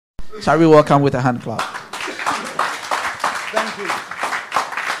Shall we welcome with a hand clap? Thank you.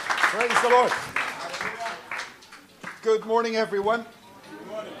 Praise the Lord. Good morning, everyone.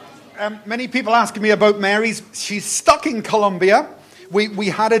 Many people asking me about Mary's. She's stuck in Colombia. We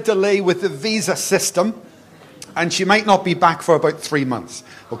had a delay with the visa system, and she might not be back for about 3 months.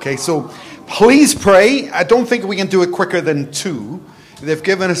 Okay, so please pray. I don't think we can do it quicker than 2. They've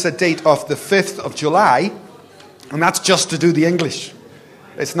given us a date of the 5th of July, and that's just to do the English.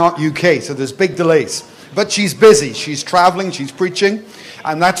 It's not UK, so there's big delays. But she's busy. She's traveling, she's preaching,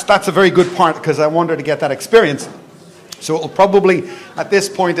 and that's a very good part because I want her to get that experience. So it'll probably, at this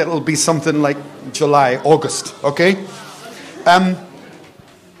point, it'll be something like July, August, okay?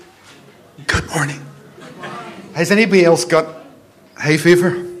 Good morning. Has anybody else got hay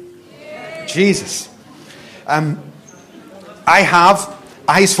fever? Jesus. I have,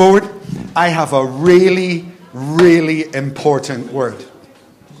 eyes forward, I have a really, really important word.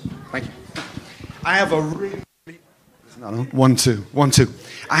 Thank you. I have a really, no, 1, 2, 1, 2.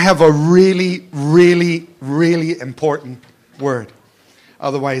 I have a really, really, really important word.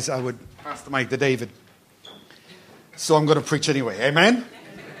 Otherwise, I would pass the mic to David. So I'm going to preach anyway. Amen?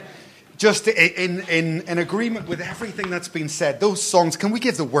 Just in agreement with everything that's been said, those songs, can we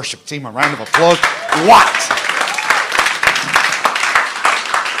give the worship team a round of applause? What?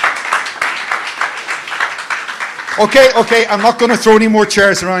 Okay, I'm not going to throw any more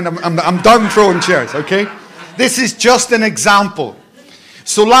chairs around. I'm done throwing chairs, okay? This is just an example.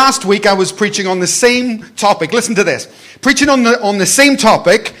 So last week I was preaching on the same topic. Listen to this. Preaching on the same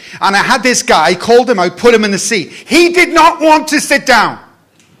topic, and I had this guy, called him out, put him in the seat. He did not want to sit down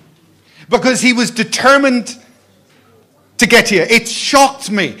because he was determined to get here. It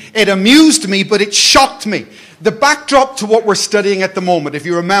shocked me. It amused me, but it shocked me. The backdrop to what we're studying at the moment, if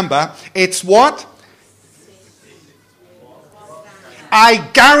you remember, it's what? I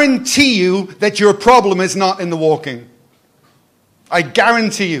guarantee you that your problem is not in the walking. I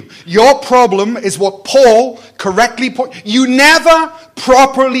guarantee you. Your problem is what Paul correctly put. You never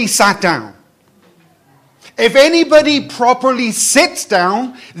properly sat down. If anybody properly sits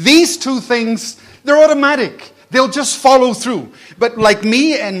down, these two things, they're automatic. They'll just follow through. But like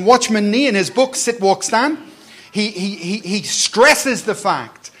me and Watchman Nee in his book, Sit, Walk, Stand, he stresses the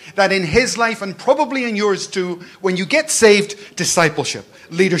fact that in his life, and probably in yours too, when you get saved, discipleship,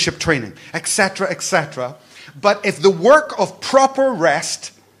 leadership training, etc., etc. But if the work of proper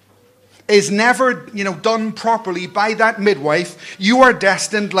rest is never, done properly by that midwife, you are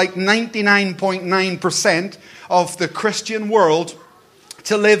destined, like 99.9% of the Christian world,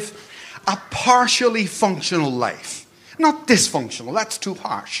 to live a partially functional life. Not dysfunctional, that's too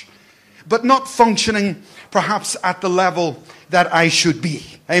harsh. But not functioning perhaps at the level that I should be.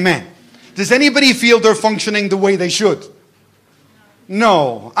 Amen. Does anybody feel they're functioning the way they should?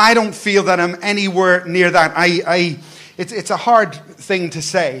 No, I don't feel that I'm anywhere near that. It's a hard thing to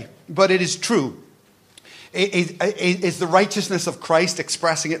say, but it is true. Is the righteousness of Christ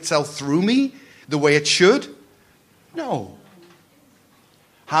expressing itself through me the way it should? No.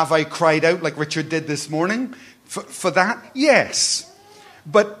 Have I cried out like Richard did this morning for that? Yes.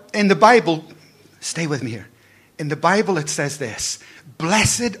 But in the Bible, stay with me here. In the Bible it says this: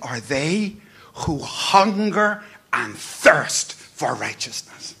 blessed are they who hunger and thirst for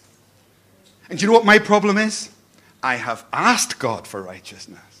righteousness. And do you know what my problem is? I have asked God for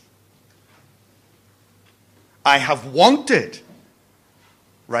righteousness. I have wanted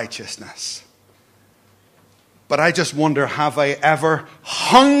righteousness. But I just wonder, have I ever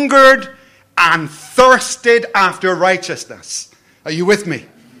hungered and thirsted after righteousness? Are you with me?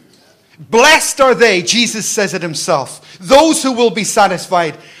 Blessed are they, Jesus says it himself. Those who will be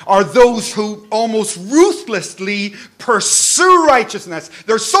satisfied are those who almost ruthlessly pursue righteousness.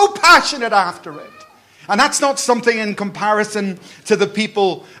 They're so passionate after it. And that's not something in comparison to the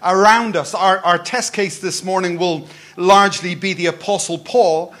people around us. Our test case this morning will largely be the Apostle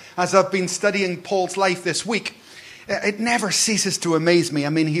Paul, as I've been studying Paul's life this week. It never ceases to amaze me. I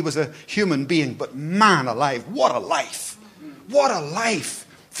mean, he was a human being, but man alive, what a life. What a life.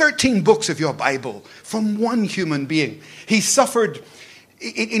 13 books of your Bible from one human being. He suffered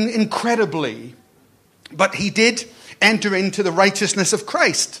incredibly, but he did enter into the righteousness of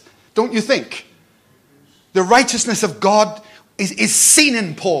Christ, don't you think? The righteousness of God is seen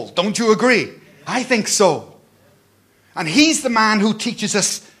in Paul, don't you agree? I think so. And he's the man who teaches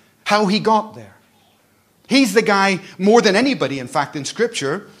us how he got there. He's the guy, more than anybody, in fact, in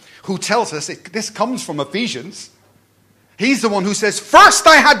Scripture, who tells us, this comes from Ephesians. He's the one who says, first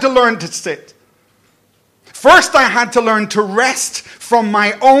I had to learn to sit. First I had to learn to rest from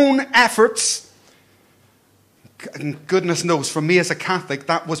my own efforts. and goodness knows, for me as a Catholic,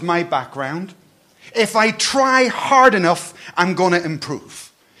 that was my background. If I try hard enough, I'm going to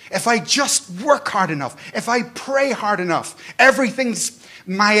improve. If I just work hard enough, if I pray hard enough, everything's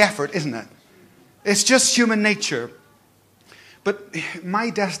my effort, isn't it? It's just human nature. But my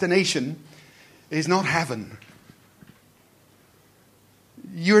destination is not heaven.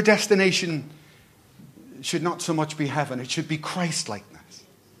 Your destination should not so much be heaven. It should be Christ-likeness.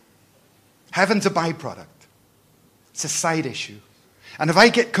 Heaven's a byproduct. It's a side issue. And if I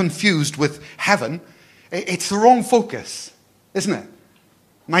get confused with heaven, it's the wrong focus, isn't it?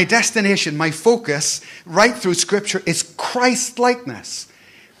 My destination, my focus, right through Scripture, is Christ-likeness.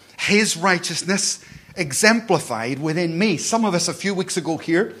 His righteousness exemplified within me. Some of us, a few weeks ago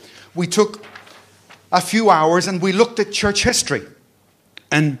here, we took a few hours and we looked at church history.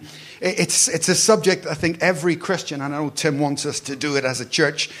 And it's a subject I think every Christian, and I know Tim wants us to do it as a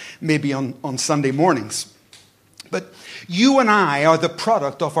church, maybe on Sunday mornings. But you and I are the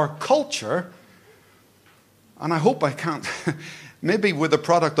product of our culture, and I hope I can't. Maybe we're the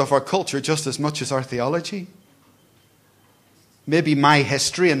product of our culture just as much as our theology. Maybe my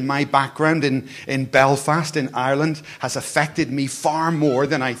history and my background in Belfast, in Ireland, has affected me far more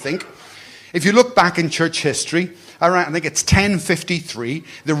than I think. If you look back in church history, around, I think it's 1053,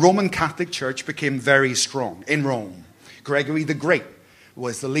 the Roman Catholic Church became very strong in Rome. Gregory the Great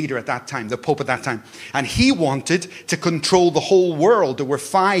was the leader at that time, the Pope at that time. And he wanted to control the whole world. There were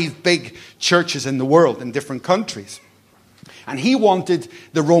 5 big churches in the world in different countries. And he wanted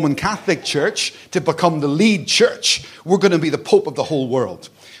the Roman Catholic Church to become the lead church. We're going to be the Pope of the whole world.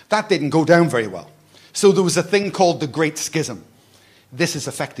 That didn't go down very well. So there was a thing called the Great Schism. This has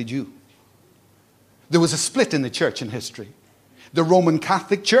affected you. There was a split in the church in history. The Roman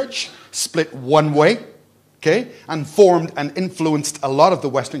Catholic Church split one way, okay, and formed and influenced a lot of the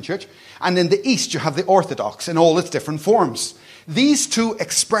Western Church. And in the East, you have the Orthodox in all its different forms. These two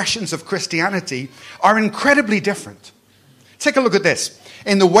expressions of Christianity are incredibly different. Take a look at this.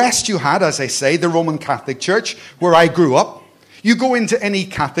 In the West, you had, as I say, the Roman Catholic Church, where I grew up. You go into any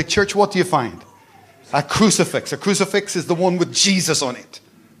Catholic church, what do you find? A crucifix. A crucifix is the one with Jesus on it.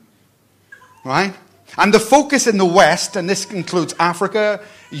 Right? And the focus in the West, and this includes Africa,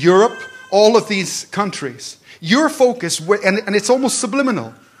 Europe, all of these countries, your focus, and it's almost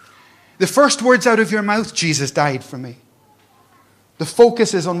subliminal. The first words out of your mouth, Jesus died for me. The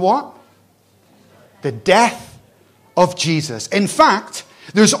focus is on what? The death of Jesus. In fact,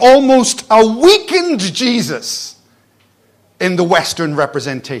 there's almost a weakened Jesus in the Western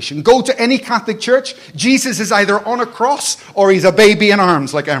representation. Go to any Catholic church, Jesus is either on a cross or he's a baby in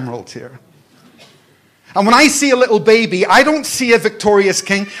arms like Emerald here. And when I see a little baby, I don't see a victorious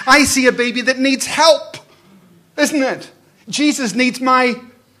king. I see a baby that needs help. Isn't it? Jesus needs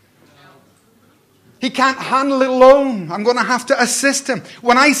He can't handle it alone. I'm going to have to assist him.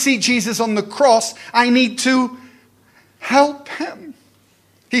 When I see Jesus on the cross, I need to help him.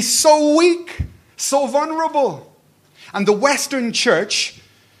 He's so weak, so vulnerable. And the Western church,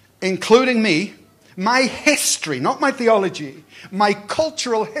 including me, my history, not my theology, my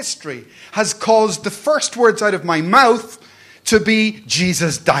cultural history has caused the first words out of my mouth to be,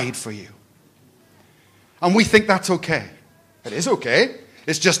 Jesus died for you. And we think that's okay. It is okay.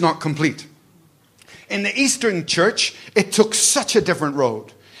 It's just not complete. In the Eastern church, it took such a different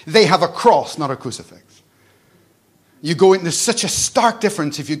road. They have a cross, not a crucifix. You go in, there's such a stark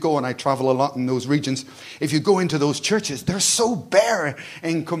difference if you go, and I travel a lot in those regions, if you go into those churches, they're so bare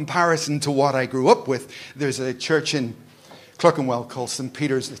in comparison to what I grew up with. There's a church in Clerkenwell called St.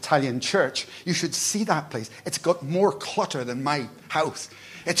 Peter's Italian Church. You should see that place. It's got more clutter than my house.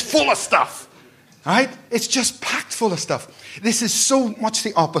 It's full of stuff, right? It's just packed full of stuff. This is so much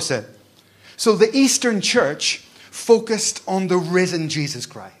the opposite. So the Eastern church focused on the risen Jesus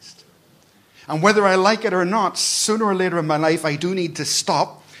Christ. And whether I like it or not, sooner or later in my life, I do need to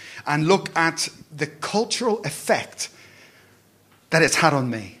stop and look at the cultural effect that it's had on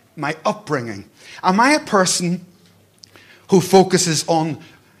me, my upbringing. Am I a person who focuses on,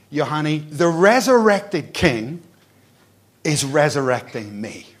 Johanni, the resurrected King is resurrecting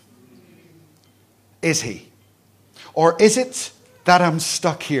me? Is he? Or is it that I'm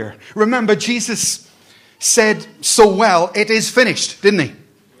stuck here? Remember, Jesus said so well, it is finished, didn't he?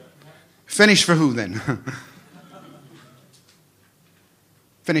 Finished for who then?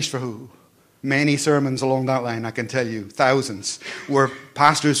 Finished for who? Many sermons along that line, I can tell you, thousands, where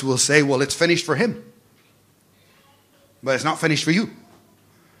pastors will say, well, it's finished for him. But it's not finished for you.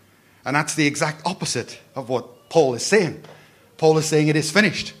 And that's the exact opposite of what Paul is saying. Paul is saying it is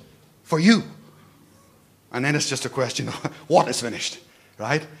finished for you. And then it's just a question of what is finished,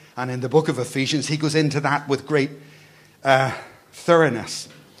 right? And in the book of Ephesians, he goes into that with great thoroughness.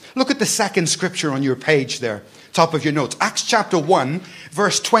 Look at the second scripture on your page there, top of your notes. Acts chapter 1,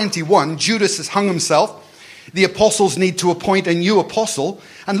 verse 21. Judas has hung himself. The apostles need to appoint a new apostle.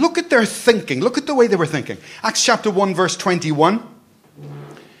 And look at their thinking. Look at the way they were thinking. Acts chapter 1, verse 21.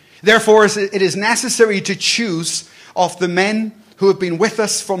 Therefore, it is necessary to choose of the men who have been with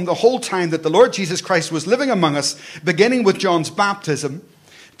us from the whole time that the Lord Jesus Christ was living among us, beginning with John's baptism,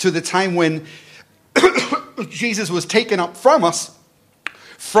 to the time when Jesus was taken up from us.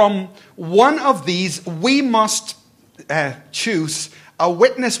 From one of these, we must choose a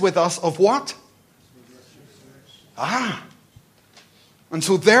witness with us of what? And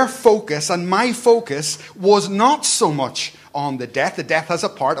so their focus and my focus was not so much on the death. The death has a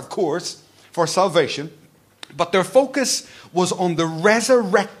part, of course, for salvation. But their focus was on the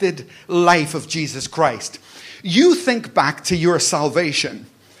resurrected life of Jesus Christ. You think back to your salvation.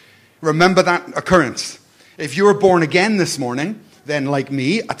 Remember that occurrence. If you were born again this morning, then like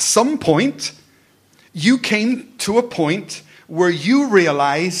me, at some point, you came to a point where you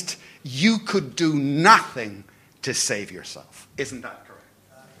realized you could do nothing to save yourself. Isn't that correct?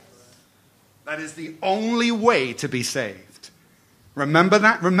 That is the only way to be saved. Remember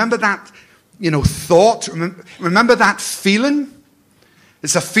that? Remember that, thought? Remember that feeling?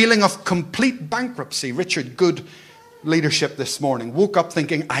 It's a feeling of complete bankruptcy. Richard, good leadership this morning, woke up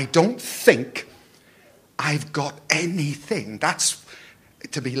thinking, I don't think I've got anything. That's,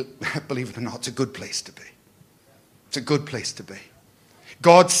 believe it or not, it's a good place to be. It's a good place to be.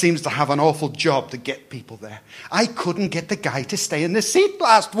 God seems to have an awful job to get people there. I couldn't get the guy to stay in the seat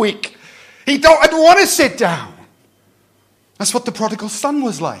last week. I don't want to sit down. That's what the prodigal son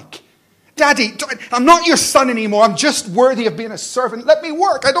was like. Daddy, I'm not your son anymore. I'm just worthy of being a servant. Let me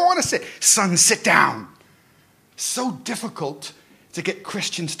work. I don't want to sit. Son, sit down. So difficult to get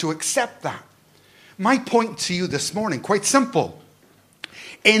Christians to accept that. My point to you this morning, quite simple.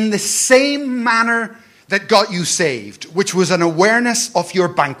 In the same manner that got you saved, which was an awareness of your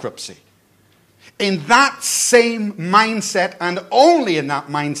bankruptcy, in that same mindset, and only in that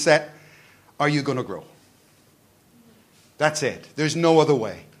mindset, are you going to grow. That's it. There's no other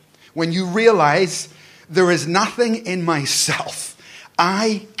way. When you realize there is nothing in myself,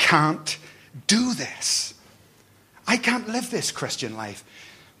 I can't do this. I can't live this Christian life.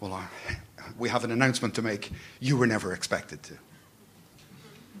 Well, we have an announcement to make. You were never expected to.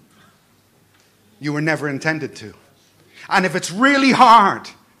 You were never intended to. And if it's really hard,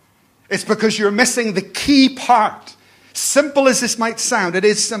 it's because you're missing the key part. Simple as this might sound, it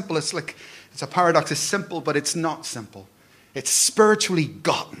is simple. It's a paradox. It's simple, but it's not simple. It's spiritually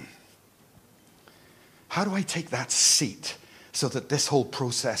gotten. How do I take that seat so that this whole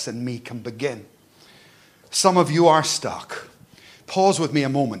process in me can begin? Some of you are stuck. Pause with me a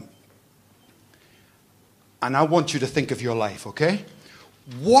moment. And I want you to think of your life, okay?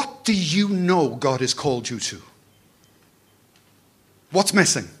 What do you know God has called you to? What's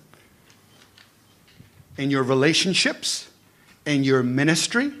missing? In your relationships, in your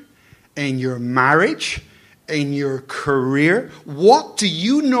ministry, in your marriage, in your career? What do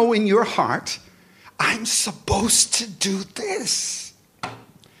you know in your heart? I'm supposed to do this.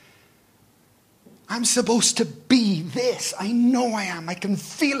 I'm supposed to be this. I know I am. I can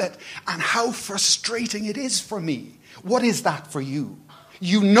feel it. And how frustrating it is for me. What is that for you?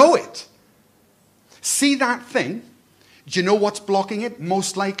 You know it. See that thing? Do you know what's blocking it?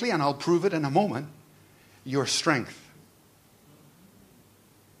 Most likely, and I'll prove it in a moment, your strength.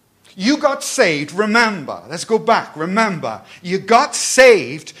 You got saved, remember. Let's go back, remember. You got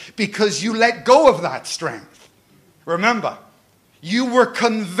saved because you let go of that strength. Remember. You were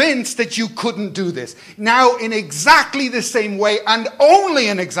convinced that you couldn't do this. Now, in exactly the same way, and only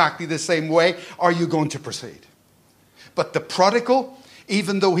in exactly the same way, are you going to proceed. But the prodigal,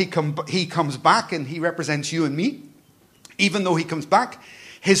 even though he comes back and he represents you and me, even though he comes back,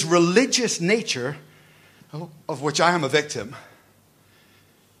 his religious nature, of which I am a victim,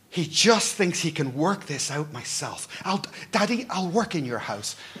 he just thinks he can work this out myself. Daddy, I'll work in your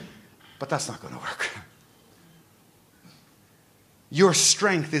house. But that's not going to work. Your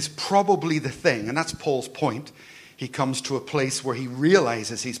strength is probably the thing, and that's Paul's point. He comes to a place where he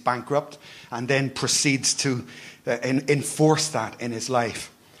realizes he's bankrupt and then proceeds to enforce that in his life.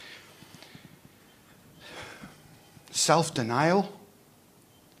 Self-denial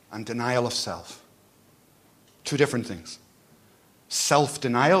and denial of self. Two different things.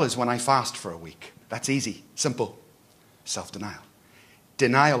 Self-denial is when I fast for a week. That's easy, simple. Self-denial.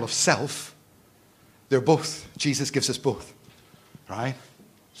 Denial of self, they're both. Jesus gives us both. Right?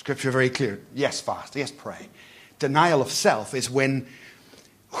 Scripture very clear. Yes, fast. Yes, pray. Denial of self is when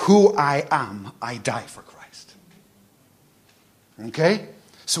who I am, I die for Christ. Okay?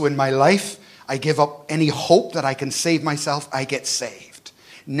 So in my life, I give up any hope that I can save myself. I get saved.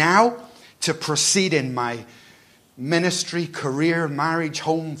 Now, to proceed in my ministry, career, marriage,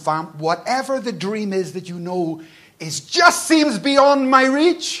 home, family, whatever the dream is that you know just seems beyond my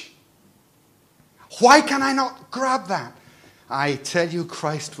reach. Why can I not grab that? I tell you,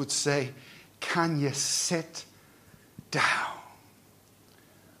 Christ would say, can you sit down?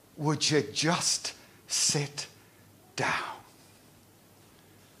 Would you just sit down?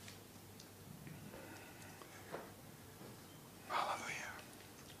 Hallelujah.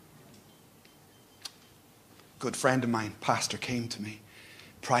 Good friend of mine, pastor, came to me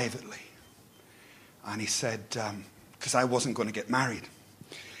privately. And he said, because I wasn't going to get married.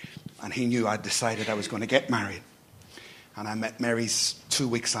 And he knew I'd decided I was going to get married. And I met Mary's 2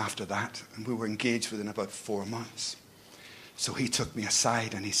 weeks after that. And we were engaged within about 4 months. So he took me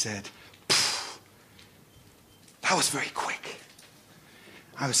aside and he said, that was very quick.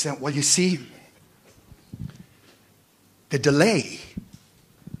 I was saying, well, you see, the delay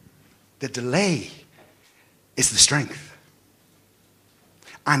is the strength.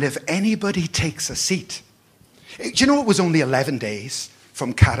 And if anybody takes a seat, do you know it was only 11 days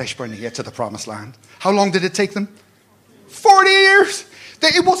from Kadesh Barnea to the Promised Land? How long did it take them? 40 years.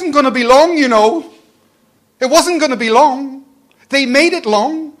 It wasn't going to be long, you know. It wasn't going to be long. They made it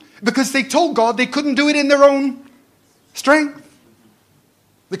long because they told God they couldn't do it in their own strength.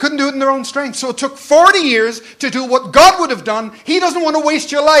 They couldn't do it in their own strength. So it took 40 years to do what God would have done. He doesn't want to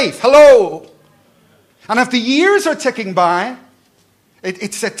waste your life. Hello. And if the years are ticking by,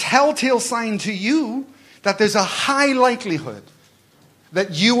 it's a telltale sign to you that there's a high likelihood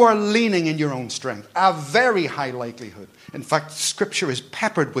that you are leaning in your own strength. A very high likelihood. In fact, Scripture is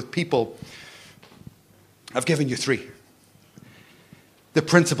peppered with people. I've given you 3. The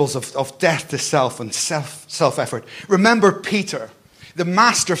principles of death to self and self-effort. Remember Peter, the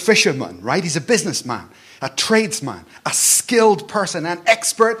master fisherman, right? He's a businessman, a tradesman, a skilled person, an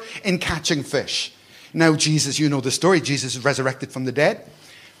expert in catching fish. Now Jesus, you know the story. Jesus is resurrected from the dead.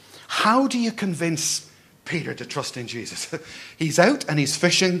 How do you convince Peter to trust in Jesus? He's out and he's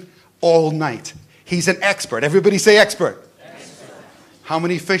fishing all night. He's an expert. Everybody say expert. Expert. How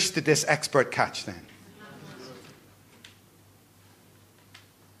many fish did this expert catch then?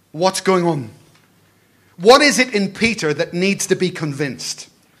 What's going on? What is it in Peter that needs to be convinced?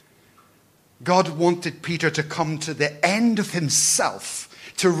 God wanted Peter to come to the end of himself,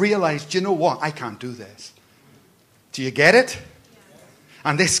 to realize, do you know what? I can't do this. Do you get it?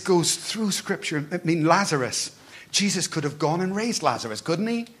 And this goes through Scripture. I mean, Lazarus. Jesus could have gone and raised Lazarus, couldn't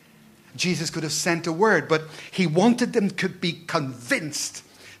he? Jesus could have sent a word, but he wanted them to be convinced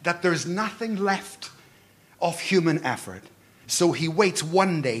that there's nothing left of human effort. So he waits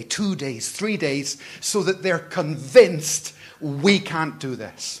 1 day, 2 days, 3 days, so that they're convinced we can't do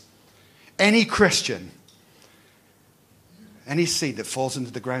this. Any Christian, any seed that falls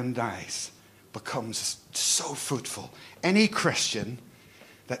into the ground and dies becomes so fruitful. Any Christian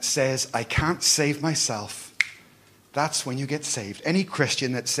that says, I can't save myself, that's when you get saved. Any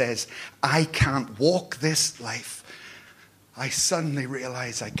Christian that says, I can't walk this life, I suddenly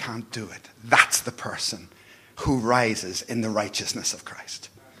realize I can't do it. That's the person who rises in the righteousness of Christ.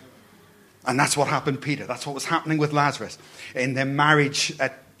 And that's what happened to Peter. That's what was happening with Lazarus. In their marriage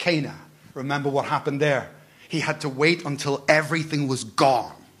at Cana, remember what happened there? He had to wait until everything was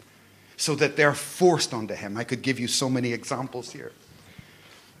gone so that they're forced onto him. I could give you so many examples here.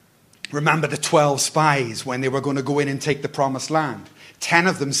 Remember the 12 spies when they were going to go in and take the Promised Land. 10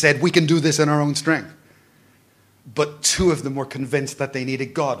 of them said, we can do this in our own strength. But 2 of them were convinced that they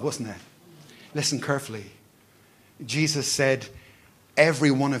needed God, wasn't it? Listen carefully. Jesus said,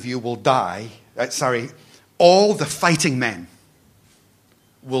 every one of you will die. All the fighting men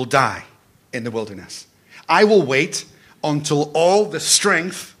will die in the wilderness. I will wait until all the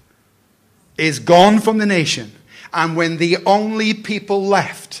strength is gone from the nation. And when the only people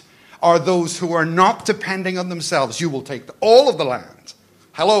left are those who are not depending on themselves, you will take all of the land.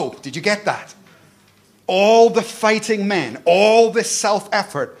 Hello, did you get that? All the fighting men, all the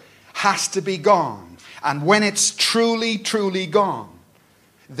self-effort has to be gone. And when it's truly, truly gone,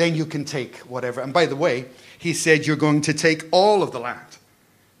 then you can take whatever. And by the way, he said you're going to take all of the land.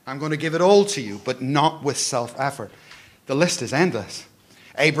 I'm going to give it all to you, but not with self-effort. The list is endless.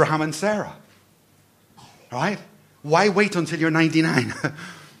 Abraham and Sarah. Right? Why wait until you're 99?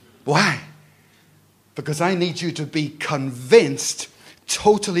 Why? Because I need you to be convinced,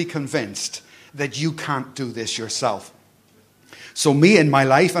 totally convinced, that you can't do this yourself. So me in my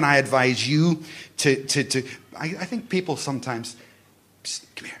life, and I advise you to I think people sometimes, Psst,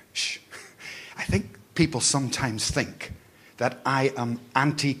 come here. Shh. I think people sometimes think that I am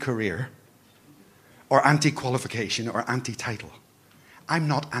anti-career or anti-qualification or anti-title. I'm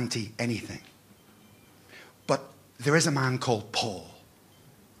not anti-anything. But there is a man called Paul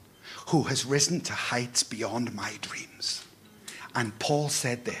who has risen to heights beyond my dreams. And Paul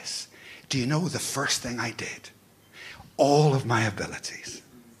said this, do you know the first thing I did? All of my abilities,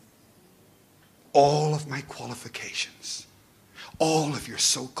 all of my qualifications, all of your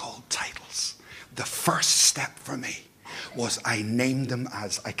so-called titles, the first step for me was I named them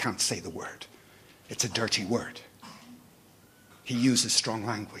as, I can't say the word. It's a dirty word. He uses strong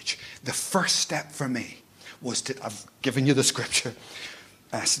language. The first step for me was to, I've given you the scripture.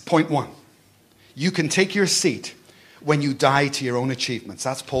 Point 1. You can take your seat when you die to your own achievements.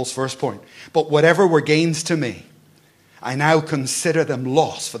 That's Paul's first point. But whatever were gains to me, I now consider them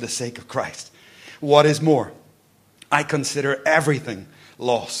loss for the sake of Christ. What is more, I consider everything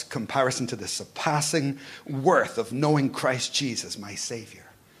loss, comparison to the surpassing worth of knowing Christ Jesus, my Savior.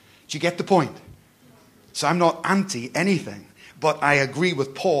 Do you get the point? So I'm not anti anything, but I agree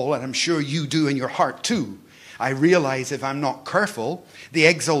with Paul, and I'm sure you do in your heart too. I realize if I'm not careful, the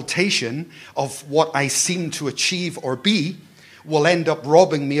exaltation of what I seem to achieve or be will end up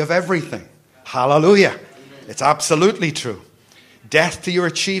robbing me of everything. Hallelujah. It's absolutely true. Death to your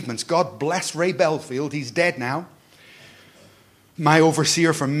achievements. God bless Ray Belfield. He's dead now. My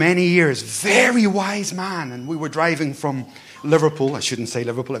overseer for many years. Very wise man. And we were driving from Liverpool. I shouldn't say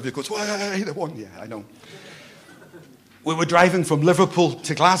Liverpool. Everybody goes, why, the one? Yeah, I know. We were driving from Liverpool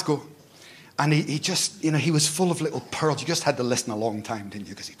to Glasgow. And he just, he was full of little pearls. You just had to listen a long time, didn't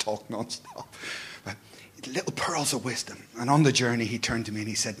you? Because he talked non-stop. But little pearls of wisdom. And on the journey, he turned to me and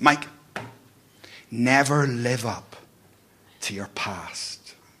he said, Mike, never live up to your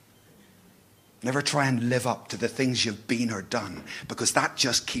past. Never try and live up to the things you've been or done, because that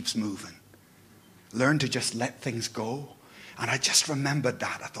just keeps moving. Learn to just let things go. And I just remembered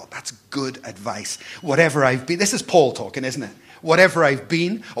that. I thought, that's good advice. Whatever I've been, this is Paul talking, isn't it? Whatever I've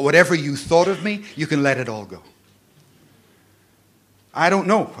been or whatever you thought of me, you can let it all go. I don't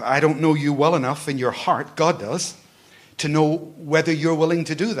know. I don't know you well enough in your heart, God does, to know whether you're willing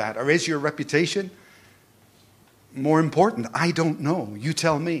to do that. Or is your reputation more important? I don't know. You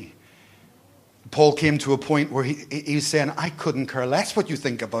tell me. Paul came to a point where he was saying, I couldn't care less what you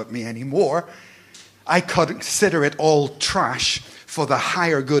think about me anymore. I consider it all trash for the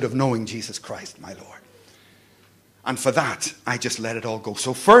higher good of knowing Jesus Christ, my Lord. And for that, I just let it all go.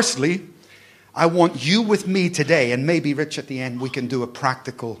 So firstly, I want you with me today, and maybe Rich at the end, we can do a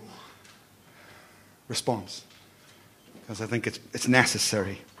practical response. Because I think it's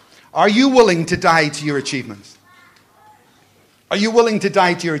necessary. Are you willing to die to your achievements? Are you willing to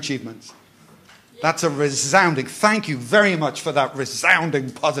die to your achievements? That's a resounding, thank you very much for that resounding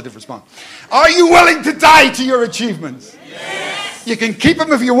positive response. Are you willing to die to your achievements? Yes. You can keep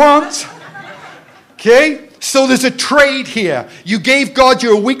them if you want. Okay? So there's a trade here. You gave God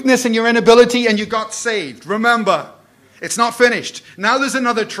your weakness and your inability and you got saved. Remember, it's not finished. Now there's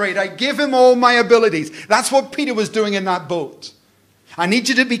another trade. I give him all my abilities. That's what Peter was doing in that boat. I need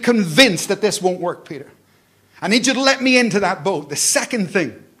you to be convinced that this won't work, Peter. I need you to let me into that boat. The second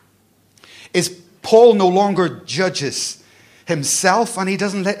thing is Paul no longer judges himself, and he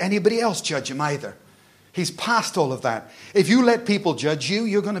doesn't let anybody else judge him either. He's past all of that. If you let people judge you,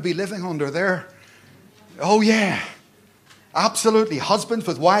 you're going to be living under their... Oh yeah, absolutely. Husbands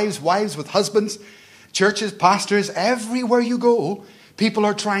with wives, wives with husbands, churches, pastors, everywhere you go, people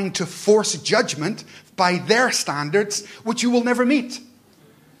are trying to force judgment by their standards, which you will never meet.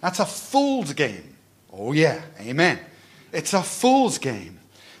 That's a fool's game. Oh yeah, amen. It's a fool's game.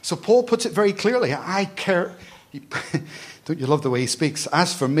 So Paul puts it very clearly. I care. Don't you love the way he speaks?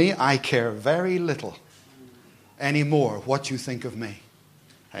 As for me, I care very little anymore what you think of me.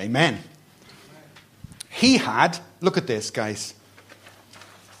 Amen. He had, look at this, guys.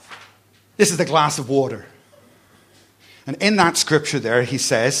 This is the glass of water. And in that scripture there, he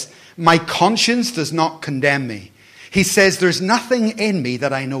says, my conscience does not condemn me. He says, there's nothing in me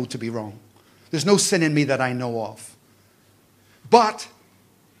that I know to be wrong. There's no sin in me that I know of. But,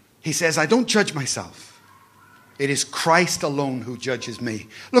 he says, I don't judge myself. It is Christ alone who judges me.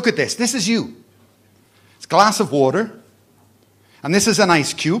 Look at this. This is you. It's a glass of water. And this is an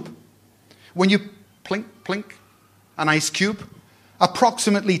ice cube. When you plink, plink, an ice cube,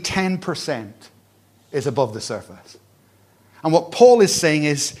 approximately 10% is above the surface. And what Paul is saying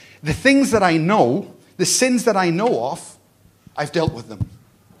is, the things that I know, the sins that I know of, I've dealt with them.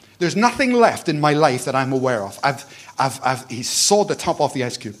 There's nothing left in my life that I'm aware of. He's sawed the top off the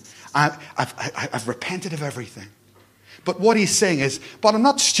ice cube. I've repented of everything. But what he's saying is, but I'm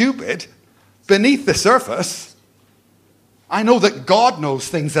not stupid. Beneath the surface, I know that God knows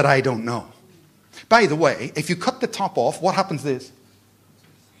things that I don't know. By the way, if you cut the top off, what happens is?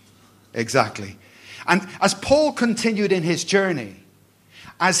 Exactly. And as Paul continued in his journey,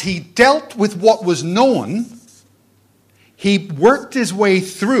 as he dealt with what was known, he worked his way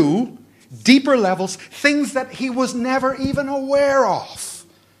through deeper levels, things that he was never even aware of.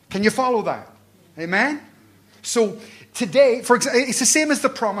 Can you follow that? Amen? So today, for example, it's the same as the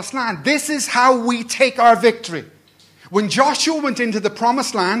promised land. This is how we take our victory. When Joshua went into the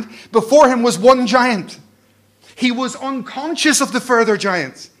promised land, before him was one giant. He was unconscious of the further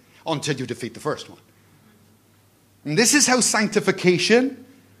giants until you defeat the first one. And this is how sanctification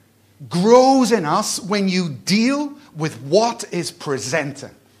grows in us when you deal with what is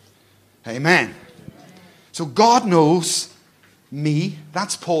presented. Amen. So God knows me.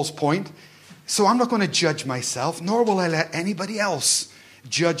 That's Paul's point. So I'm not going to judge myself, nor will I let anybody else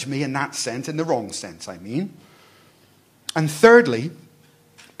judge me in that sense, in the wrong sense, I mean. And thirdly,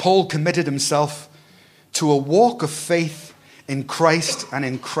 Paul committed himself to a walk of faith in Christ and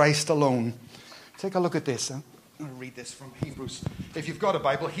in Christ alone. Take a look at this. I'm going to read this from Hebrews. If you've got a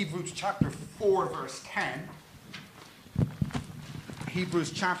Bible, Hebrews chapter 4, verse 10.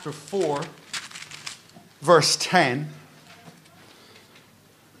 Hebrews chapter 4, verse 10.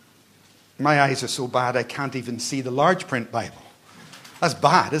 My eyes are so bad I can't even see the large print Bible. That's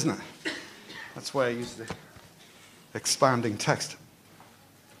bad, isn't it? That's why I use the expanding text.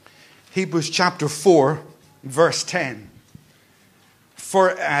 Hebrews chapter 4, verse 10.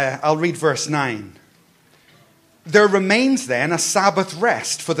 I'll read verse 9. There remains then a Sabbath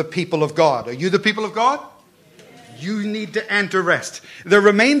rest for the people of God. Are you the people of God? You need to enter rest. There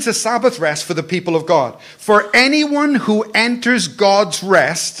remains a Sabbath rest for the people of God. For anyone who enters God's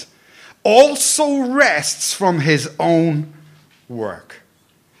rest also rests from his own work,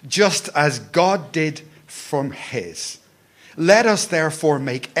 just as God did from his. Let us therefore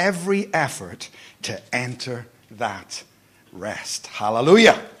make every effort to enter that rest.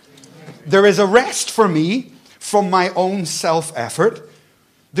 Hallelujah. There is a rest for me from my own self-effort.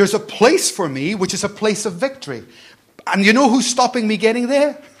 There's a place for me which is a place of victory. And you know who's stopping me getting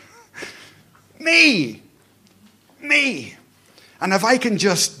there? Me. And if I can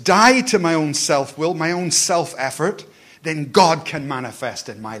just die to my own self-will, my own self-effort, then God can manifest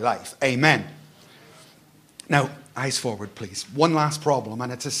in my life. Amen. Now, eyes forward, please. One last problem,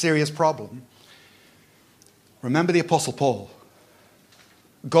 and it's a serious problem. Remember the Apostle Paul.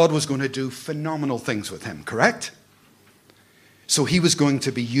 God was going to do phenomenal things with him, correct? So he was going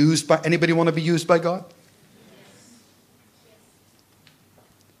to be used by... Anybody want to be used by God?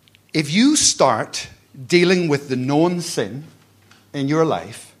 If you start dealing with the known sin in your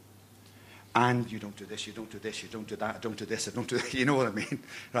life, and you don't do this, you don't do this, you don't do that, don't do this, I don't do that, you know what I mean,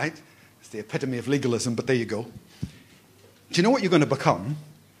 right? It's the epitome of legalism, but there you go. Do you know what you're going to become?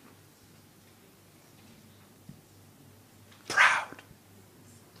 Proud.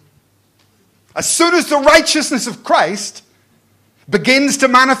 As soon as the righteousness of Christ begins to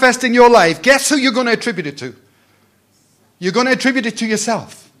manifest in your life, guess who you're going to attribute it to? You're going to attribute it to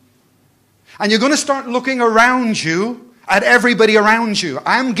yourself. And you're going to start looking around you at everybody around you.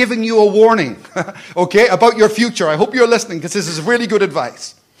 I'm giving you a warning, okay, about your future. I hope you're listening because this is really good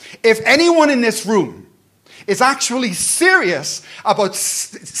advice. If anyone in this room is actually serious about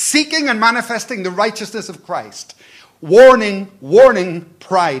seeking and manifesting the righteousness of Christ, warning,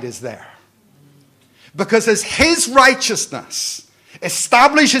 pride is there. Because as his righteousness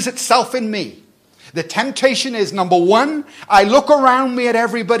establishes itself in me, the temptation is, number one, I look around me at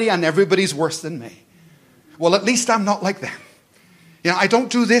everybody and everybody's worse than me. Well, at least I'm not like them. You know, I don't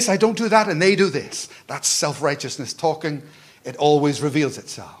do this, I don't do that, and they do this. That's self-righteousness talking. It always reveals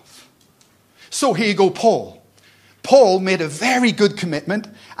itself. So here you go, Paul. Paul made a very good commitment,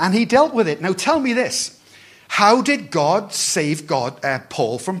 and he dealt with it. Now tell me this. How did God save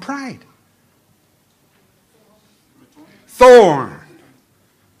Paul from pride? Thorn.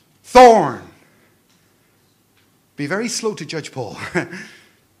 Be very slow to judge Paul.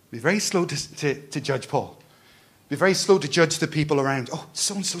 Be very slow to judge Paul. Be very slow to judge the people around. Oh,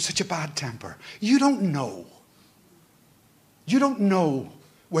 so-and-so, such a bad temper. You don't know. You don't know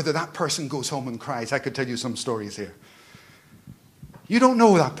whether that person goes home and cries. I could tell you some stories here. You don't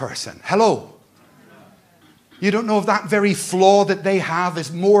know that person. Hello. You don't know if that very flaw that they have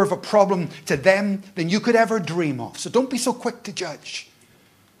is more of a problem to them than you could ever dream of. So don't be so quick to judge.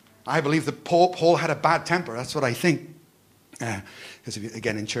 I believe that Paul had a bad temper. That's what I think. Because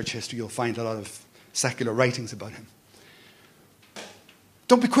again, in church history, you'll find a lot of secular writings about him.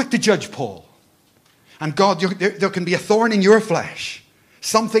 Don't be quick to judge Paul. And God, there can be a thorn in your flesh.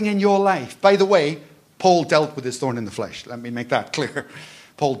 Something in your life. By the way, Paul dealt with his thorn in the flesh. Let me make that clear.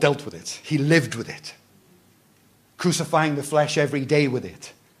 Paul dealt with it. He lived with it. Crucifying the flesh every day with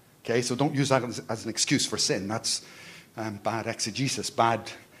it. Okay, so don't use that as an excuse for sin. That's bad exegesis,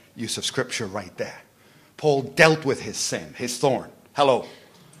 bad use of scripture right there. Paul dealt with his sin, his thorn. Hello.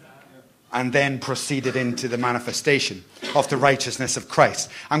 And then proceeded into the manifestation of the righteousness of Christ.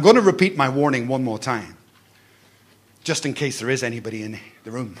 I'm going to repeat my warning one more time. Just in case there is anybody in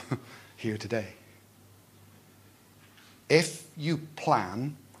the room here today. If you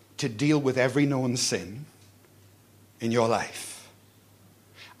plan to deal with every known sin in your life,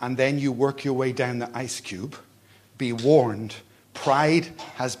 and then you work your way down the ice cube, be warned, pride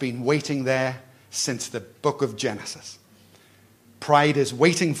has been waiting there since the book of Genesis. Pride is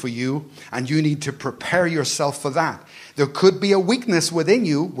waiting for you, and you need to prepare yourself for that. There could be a weakness within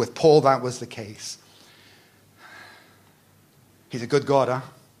you. With Paul, that was the case. He's a good God, huh?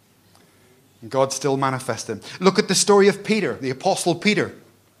 And God still manifested him. Look at the story of Peter, the Apostle Peter.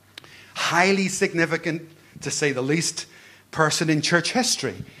 Highly significant, to say the least, person in church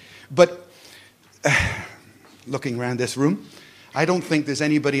history. But looking around this room, I don't think there's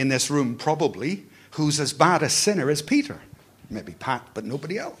anybody in this room probably who's as bad a sinner as Peter. Maybe Pat, but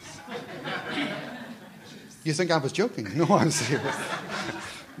nobody else. You think I was joking? No, I'm serious.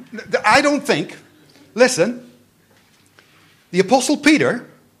 I don't think. Listen, the Apostle Peter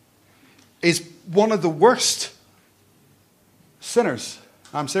is one of the worst sinners.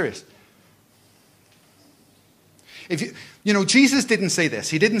 I'm serious. If Jesus didn't say this.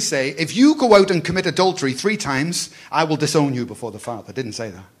 He didn't say, if you go out and commit adultery 3 times, I will disown you before the Father. Didn't say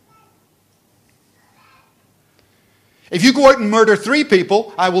that. If you go out and murder 3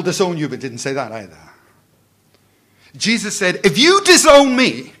 people, I will disown you, but didn't say that either. Jesus said, if you disown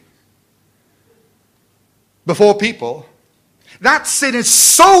me before people, that sin is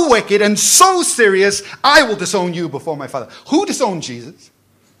so wicked and so serious, I will disown you before my Father. Who disowned Jesus?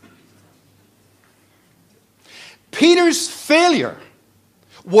 Peter's failure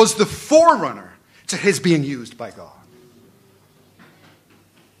was the forerunner to his being used by God.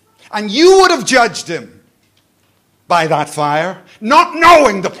 And you would have judged him by that fire, not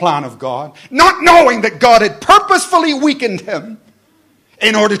knowing the plan of God, not knowing that God had purposefully weakened him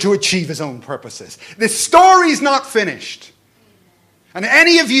in order to achieve his own purposes. The story's not finished. And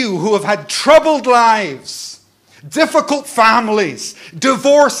any of you who have had troubled lives, difficult families,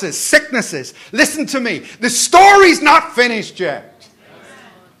 divorces, sicknesses, listen to me. The story's not finished yet.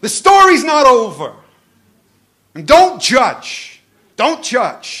 The story's not over. And don't judge. Don't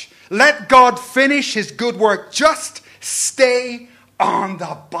judge. Let God finish his good work. Just stay on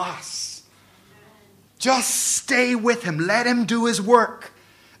the bus. Just stay with him. Let him do his work.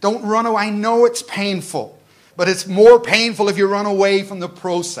 Don't run away. I know it's painful, but it's more painful if you run away from the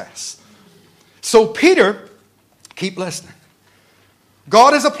process. So Peter, keep listening.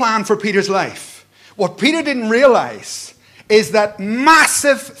 God has a plan for Peter's life. What Peter didn't realize is that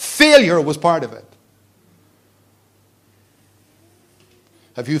massive failure was part of it.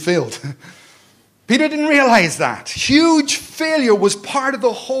 Have you failed? Peter didn't realize that. Huge failure was part of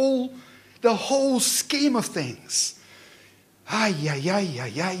the whole scheme of things. Ay.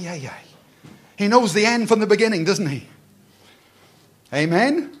 He knows the end from the beginning, doesn't he?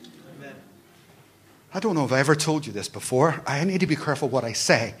 Amen? Amen. I don't know if I ever told you this before. I need to be careful what I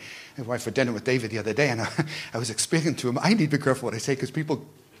say. I went for dinner with David the other day, and I was explaining to him, I need to be careful what I say because people,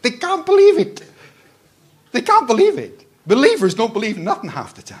 they can't believe it. They can't believe it. Believers don't believe nothing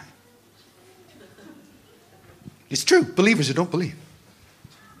half the time. It's true. Believers who don't believe.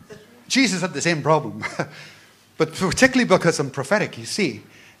 Jesus had the same problem. But particularly because I'm prophetic, you see,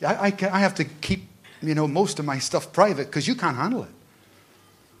 I have to keep, most of my stuff private because you can't handle it.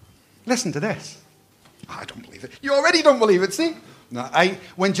 Listen to this. I don't believe it. You already don't believe it, see? No,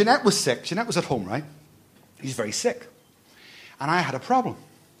 when Jeanette was sick, Jeanette was at home, right? She's very sick. And I had a problem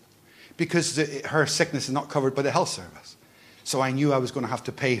because her sickness is not covered by the health service. So I knew I was going to have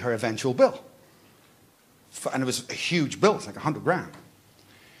to pay her eventual bill. And it was a huge bill. It's like $100,000.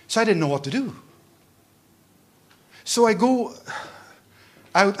 So I didn't know what to do. So I go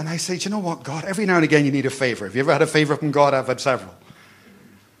out and I say, do you know what, God? Every now and again you need a favor. Have you ever had a favor from God? I've had several.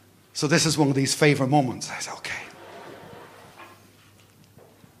 So this is one of these favor moments. I said, okay.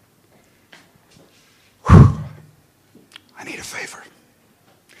 Whew. I need a favor.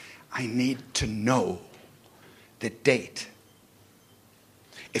 I need to know the date.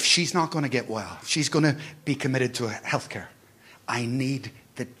 If she's not going to get well, if she's going to be committed to health care, I need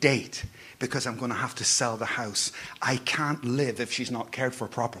the date because I'm going to have to sell the house. I can't live if she's not cared for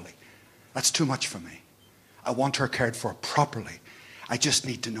properly. That's too much for me. I want her cared for properly. I just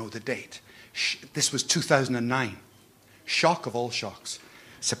need to know the date. This was 2009. Shock of all shocks.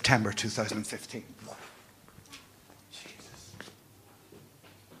 September 2015. Jesus.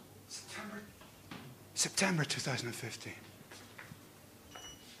 September 2015.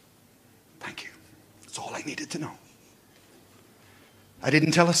 Thank you. That's all I needed to know. I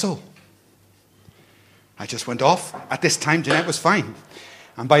didn't tell a soul. I just went off. At this time, Jeanette was fine.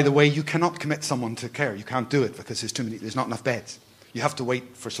 And by the way, you cannot commit someone to care. You can't do it because there's not enough beds. You have to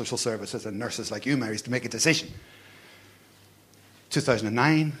wait for social services and nurses like you, Marys, to make a decision.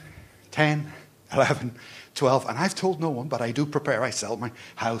 2009, 10, 11, 12, and I've told no one, but I do prepare. I sell my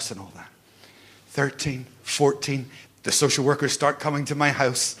house and all that. 13, 14, the social workers start coming to my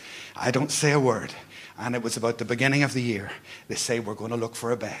house. I don't say a word. And it was about the beginning of the year. They say, we're going to look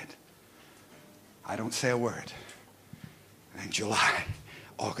for a bed. I don't say a word. And in July,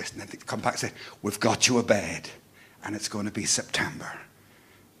 August, and then they come back and say, we've got you a bed. And it's going to be September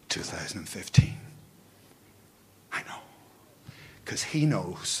 2015. I know. Because he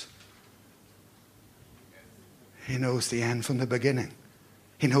knows. He knows the end from the beginning.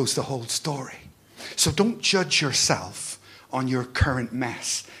 He knows the whole story. So don't judge yourself on your current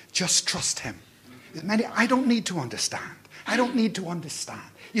mess. Just trust him. I don't need to understand. I don't need to understand.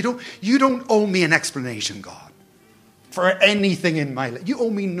 You don't owe me an explanation, God, for anything in my life. You owe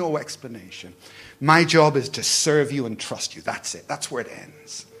me no explanation. My job is to serve you and trust you. That's it. That's where it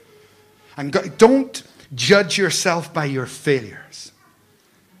ends. And God, don't judge yourself by your failures.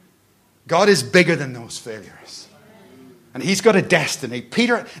 God is bigger than those failures. And he's got a destiny.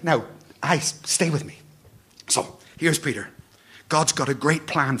 Peter, now, stay with me. So, here's Peter. God's got a great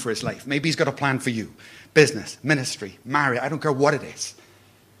plan for his life. Maybe he's got a plan for you. Business, ministry, marriage, I don't care what it is.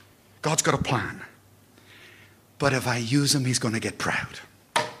 God's got a plan. But if I use him, he's going to get proud.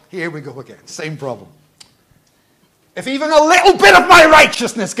 Here we go again. Same problem. If even a little bit of my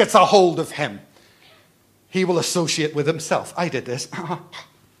righteousness gets a hold of him, he will associate with himself. I did this.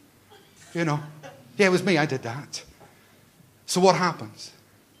 Yeah, it was me. I did that. So what happens?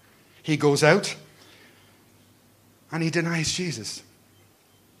 He goes out and he denies Jesus.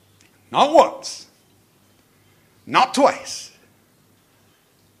 Not once. Not twice.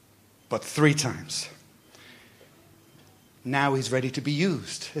 But 3 times. Now he's ready to be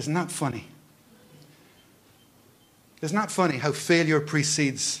used. Isn't that funny? Isn't that funny how failure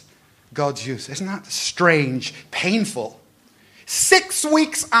precedes God's use? Isn't that strange, painful? 6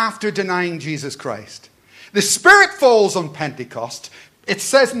 weeks after denying Jesus Christ, the Spirit falls on Pentecost. It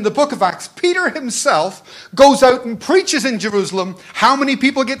says in the book of Acts, Peter himself goes out and preaches in Jerusalem. How many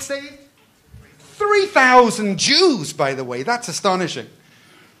people get saved? 3,000 Jews, by the way. That's astonishing.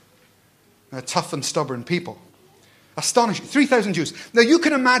 They're tough and stubborn people. Astonishing. 3,000 Jews. Now you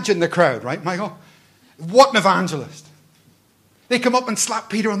can imagine the crowd, right, Michael? What an evangelist. They come up and slap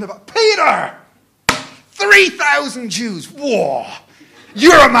Peter on the back. Peter! 3,000 Jews. Whoa!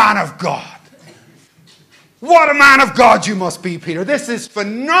 You're a man of God. What a man of God you must be, Peter. This is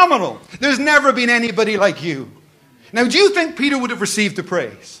phenomenal. There's never been anybody like you. Now, do you think Peter would have received the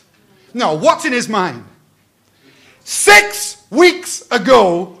praise? No. What's in his mind? 6 weeks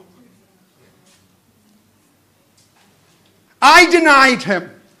ago, I denied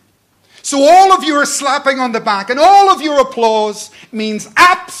him. So all of your slapping on the back and all of your applause means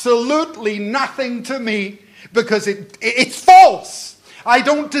absolutely nothing to me because it's false. I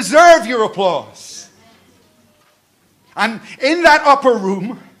don't deserve your applause. And in that upper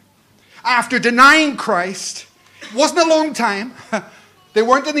room, after denying Christ, it wasn't a long time. They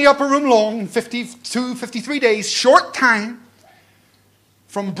weren't in the upper room long, 52, 53 days, short time.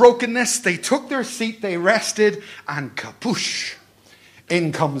 From brokenness, they took their seat, they rested, and kapoosh,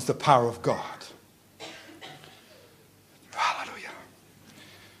 in comes the power of God. Hallelujah.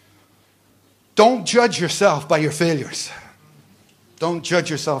 Don't judge yourself by your failures. Don't judge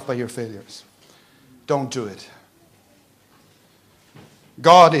yourself by your failures. Don't do it.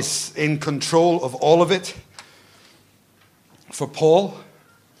 God is in control of all of it. For Paul,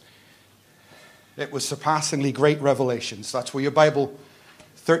 it was surpassingly great revelations. That's where your Bible,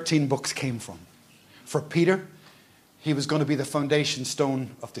 13 books came from. For Peter, he was going to be the foundation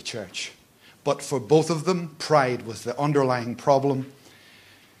stone of the church. But for both of them, pride was the underlying problem.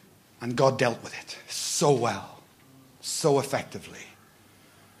 And God dealt with it so well, so effectively.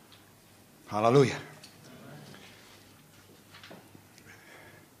 Hallelujah.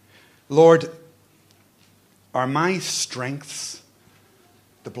 Lord, are my strengths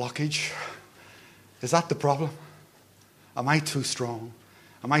the blockage? Is that the problem? Am I too strong?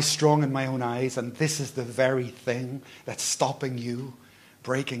 Am I strong in my own eyes? And this is the very thing that's stopping you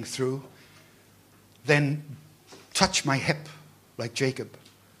breaking through? then touch my hip like Jacob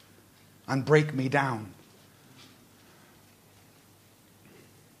and break me down.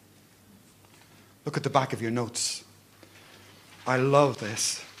 Look at the back of your notes. I love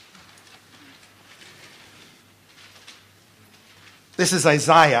this. This is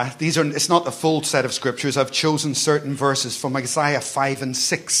Isaiah. It's not the full set of scriptures. I've chosen certain verses from Isaiah 5 and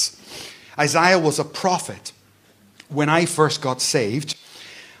 6. Isaiah was a prophet. When I first got saved,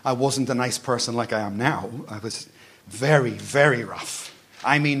 I wasn't a nice person like I am now. I was very, very rough.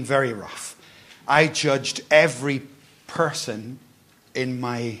 I mean very rough. I judged every person in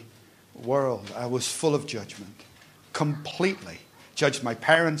my world. I was full of judgment. Completely. Judged my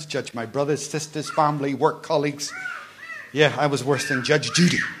parents, judged my brothers, sisters, family, work colleagues. Yeah, I was worse than Judge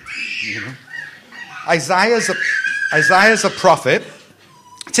Judy. You know? Isaiah's a prophet.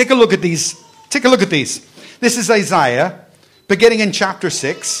 Take a look at these. Take a look at these. This is Isaiah, beginning in chapter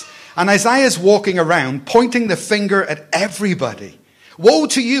 6. And Isaiah's walking around, pointing the finger at everybody. Woe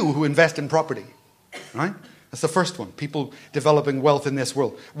to you who invest in property. Right? That's the first one. People developing wealth in this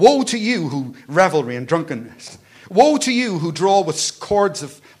world. Woe to you who revelry and drunkenness. Woe to you who draw with cords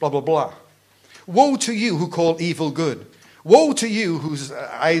of blah, blah, blah. Woe to you who call evil good. Woe to you whose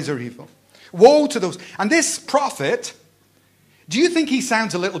eyes are evil. Woe to those. And this prophet, do you think he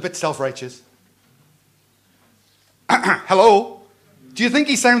sounds a little bit self-righteous? Hello? Do you think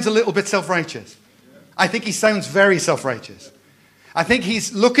he sounds a little bit self-righteous? I think he sounds very self-righteous. I think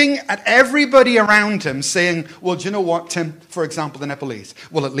he's looking at everybody around him saying, well, do you know what, Tim? For example, the Nepalese.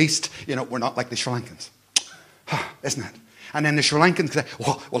 Well, at least, we're not like the Sri Lankans. Isn't it? And then the Sri Lankans say,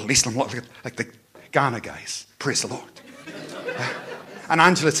 well, at least I'm not like the Ghana guys. Praise the Lord. And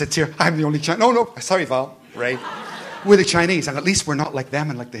Angela sits here, I'm the only Chinese. No, sorry, Val, Ray. We're the Chinese, and at least we're not like them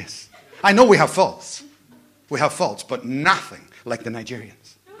and like this. I know we have faults. We have faults, but nothing like the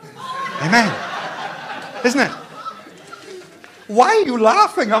Nigerians. Amen. Isn't it? Why are you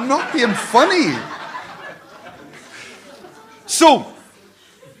laughing? I'm not being funny. So,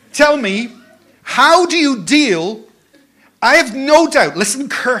 tell me, how do you deal? I have no doubt, listen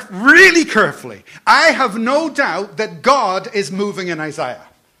really carefully. I have no doubt that God is moving in Isaiah.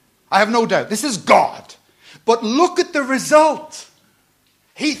 I have no doubt. This is God. But look at the result.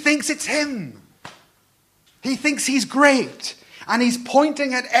 He thinks it's him. He thinks he's great. And he's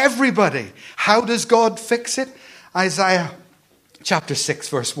pointing at everybody. How does God fix it? Isaiah chapter 6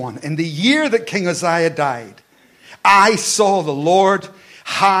 verse 1. In the year that King Uzziah died, I saw the Lord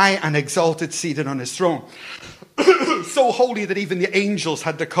high and exalted, seated on his throne. So holy that even the angels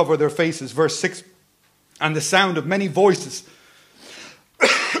had to cover their faces. Verse 6. And the sound of many voices.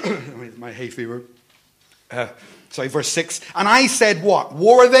 My hay fever. Verse 6. And I said what?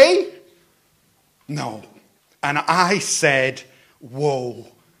 Were they? No. And I said, woe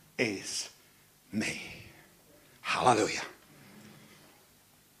is me. Hallelujah.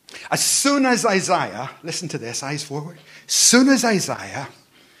 As soon as Isaiah, listen to this, eyes forward. As soon as Isaiah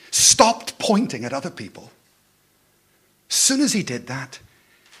stopped pointing at other people, as soon as he did that,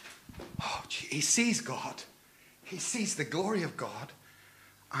 he sees God. He sees the glory of God.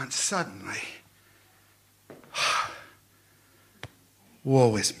 And suddenly,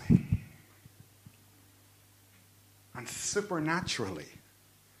 woe is me. And supernaturally,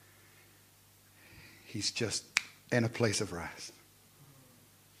 he's just in a place of rest.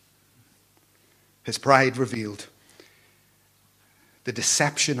 His pride revealed. The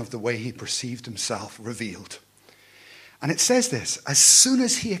deception of the way he perceived himself revealed. And it says this, as soon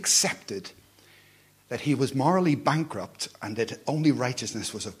as he accepted that he was morally bankrupt and that only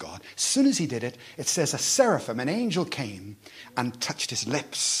righteousness was of God, as soon as he did it, it says a seraphim, an angel came and touched his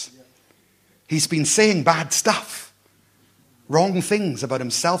lips. He's been saying bad stuff, wrong things about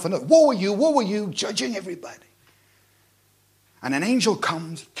himself. And woe are you, judging everybody. And an angel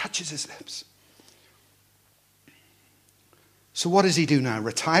comes, touches his lips. So what does he do now?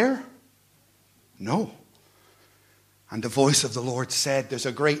 Retire? No. And the voice of the Lord said, there's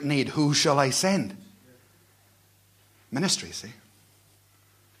a great need. Who shall I send? Ministry, see?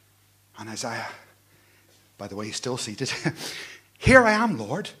 And Isaiah, by the way, he's still seated. Here I am,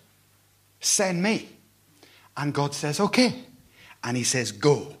 Lord. Send me. And God says, okay. And he says,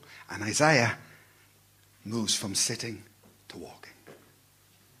 go. And Isaiah moves from sitting to walking.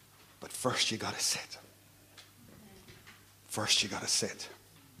 But first you got to sit. First you got to sit.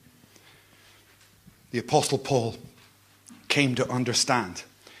 The Apostle Paul came to understand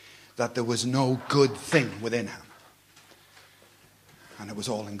that there was no good thing within him. And it was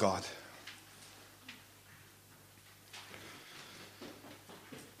all in God.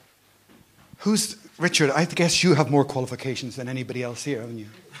 Richard, I guess you have more qualifications than anybody else here, haven't you?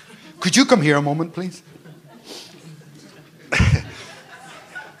 Could you come here a moment, please?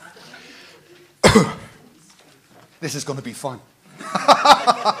 This is going to be fun.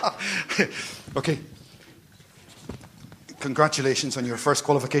 Okay. Congratulations on your first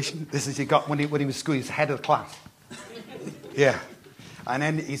qualification. This is he got when he was school. He's head of the class. Yeah. And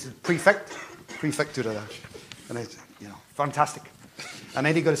then he's prefect to the, and it's, fantastic. And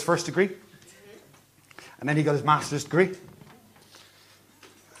then he got his first degree. And then he got his master's degree.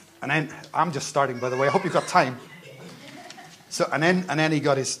 And then, I'm just starting, by the way. I hope you've got time. So, and then he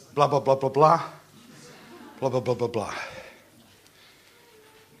got his blah, blah, blah, blah, blah. Blah, blah, blah, blah, blah.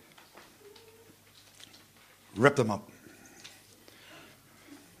 Rip them up.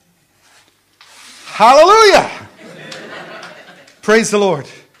 Hallelujah! Praise the Lord.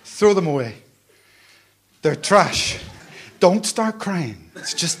 Throw them away. They're trash. Don't start crying.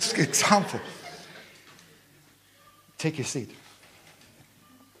 It's just an example. Take your seat.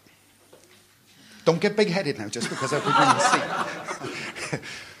 Don't get big-headed now just because I've given you a seat.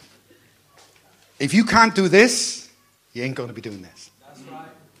 If you can't do this, you ain't going to be doing this. That's right.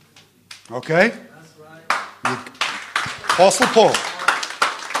 Okay? That's right. Apostle Paul.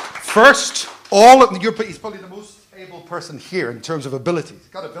 First, he's probably the most able person here in terms of abilities. He's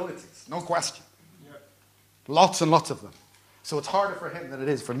got abilities, no question. Yeah. Lots and lots of them. So it's harder for him than it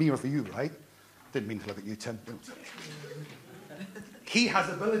is for me or for you, right? Didn't mean to look at you, Tim. He has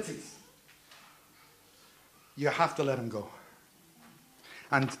abilities. You have to let him go.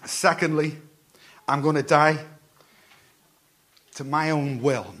 And secondly, I'm going to die to my own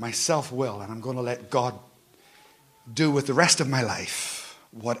will, my self-will, and I'm going to let God do with the rest of my life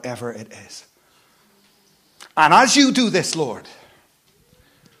whatever it is. And as you do this, Lord,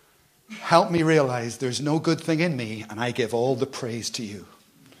 help me realize there's no good thing in me, and I give all the praise to you.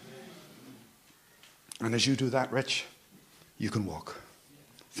 And as you do that, Rich, you can walk.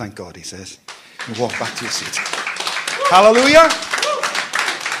 Thank God, he says. You walk back to your seat. Hallelujah.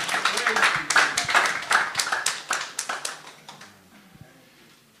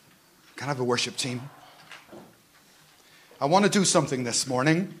 Can I have a worship team? I want to do something this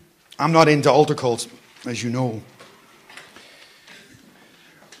morning. I'm not into altar calls, as you know.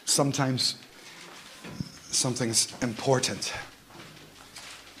 Sometimes something's important.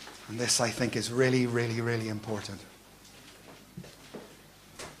 And this, I think, is really, really, really important.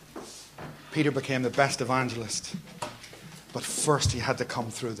 Peter became the best evangelist. But first he had to come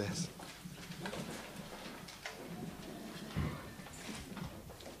through this.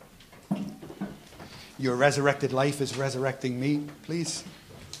 Your resurrected life is resurrecting me, please.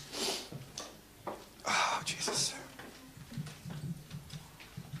 Oh, Jesus.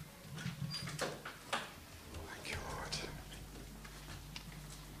 Thank you, Lord.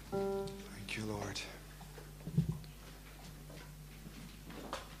 Thank you, Lord.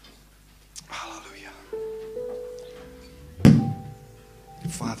 Hallelujah.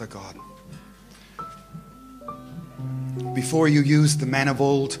 Father God, before you used the men of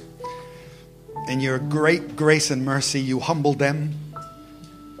old, in your great grace and mercy, you humbled them.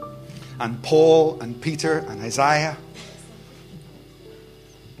 And Paul and Peter and Isaiah,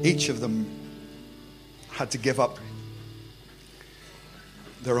 each of them had to give up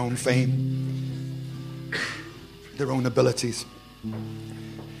their own fame, their own abilities.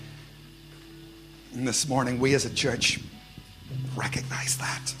 And this morning, we as a church recognize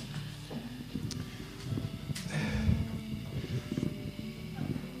that.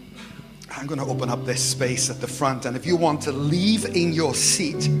 I'm going to open up this space at the front, and if you want to leave in your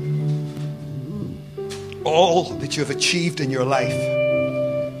seat all that you have achieved in your life,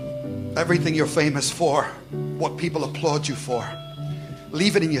 everything you're famous for, what people applaud you for,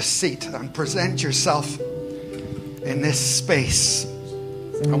 leave it in your seat and present yourself in this space.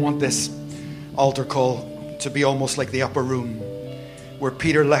 I want this altar call to be almost like the upper room where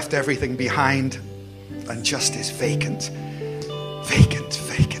Peter left everything behind and just is vacant, vacant,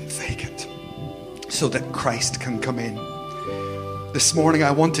 vacant, vacant, so that Christ can come in. This morning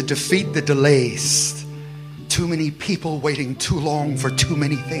I want to defeat the delays. Too many people waiting too long for too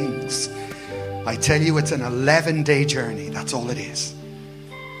many things. I tell you, it's an 11-day journey. That's all it is.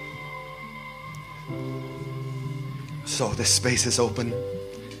 So this space is open.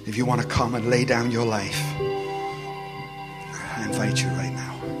 If you want to come and lay down your life, I invite you right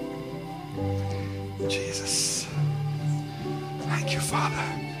now. Jesus. Thank you, Father.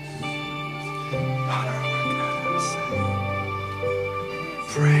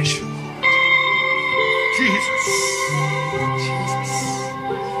 Praise you, Lord. Jesus. Jesus.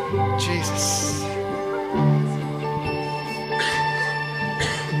 Jesus.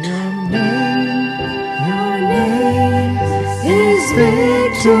 Your name is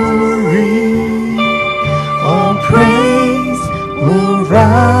victory. victory. All praise will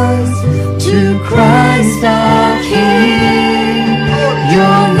rise to Christ our King.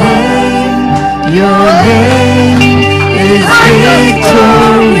 Your name is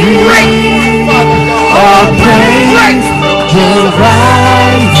victory. All praise will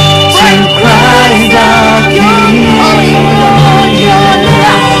rise to Christ our King.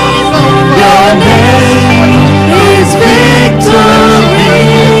 Your name is victory.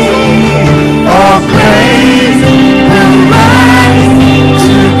 All praise will rise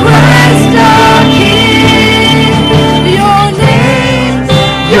to Christ our King.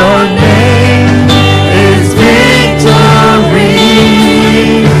 Your name is victory.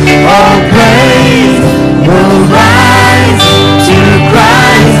 All praise will rise to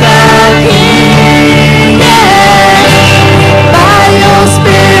Christ our King. Yeah. By your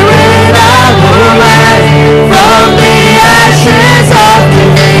Spirit I will rise from the ashes of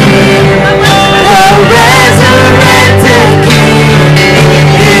defeat. The resurrected King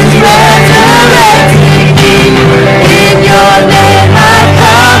is resurrecting me. In your name I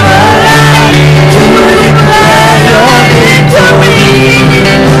come alive to declare your victory.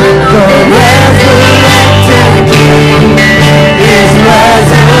 The resurrected King is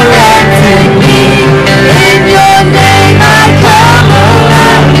resurrecting me. In your name I come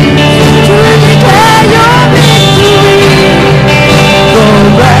alive to declare your victory. The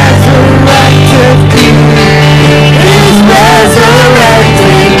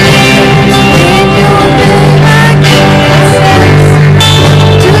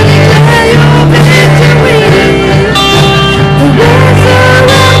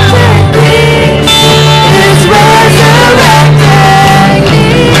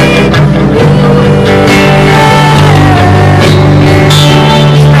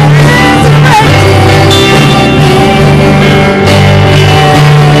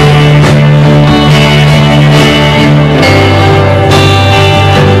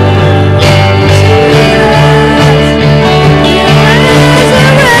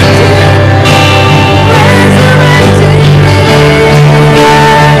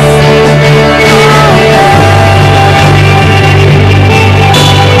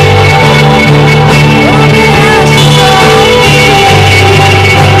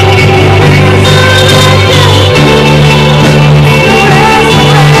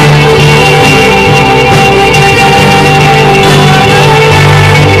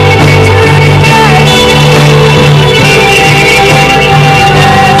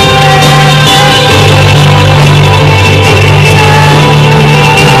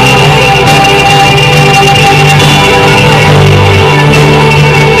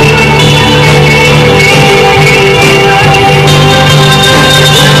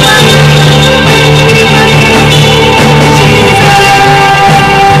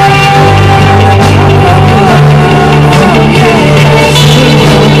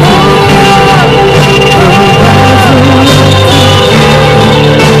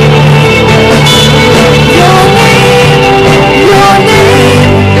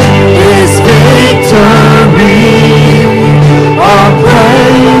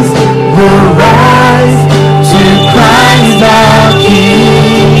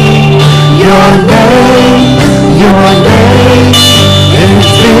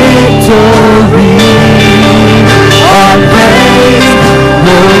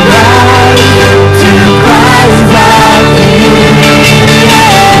is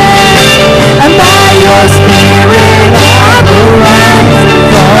resurrecting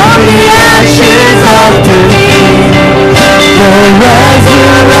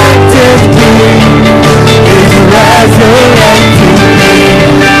me. In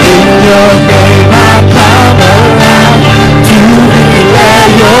your name I come alive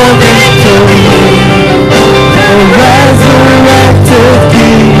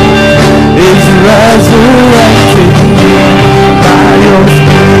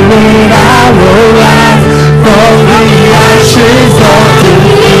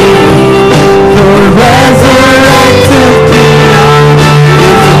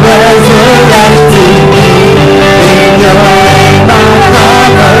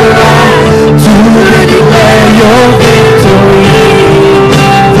to declare your victory.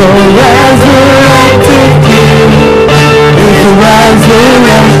 The resurrected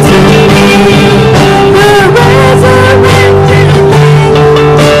King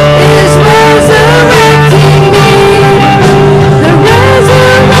is resurrecting me.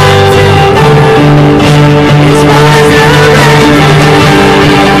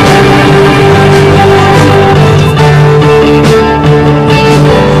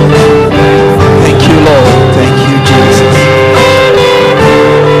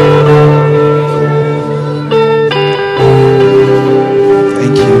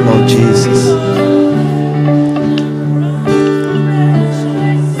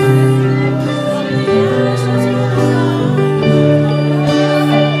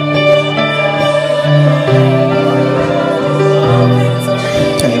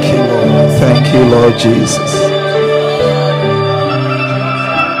 Jesus.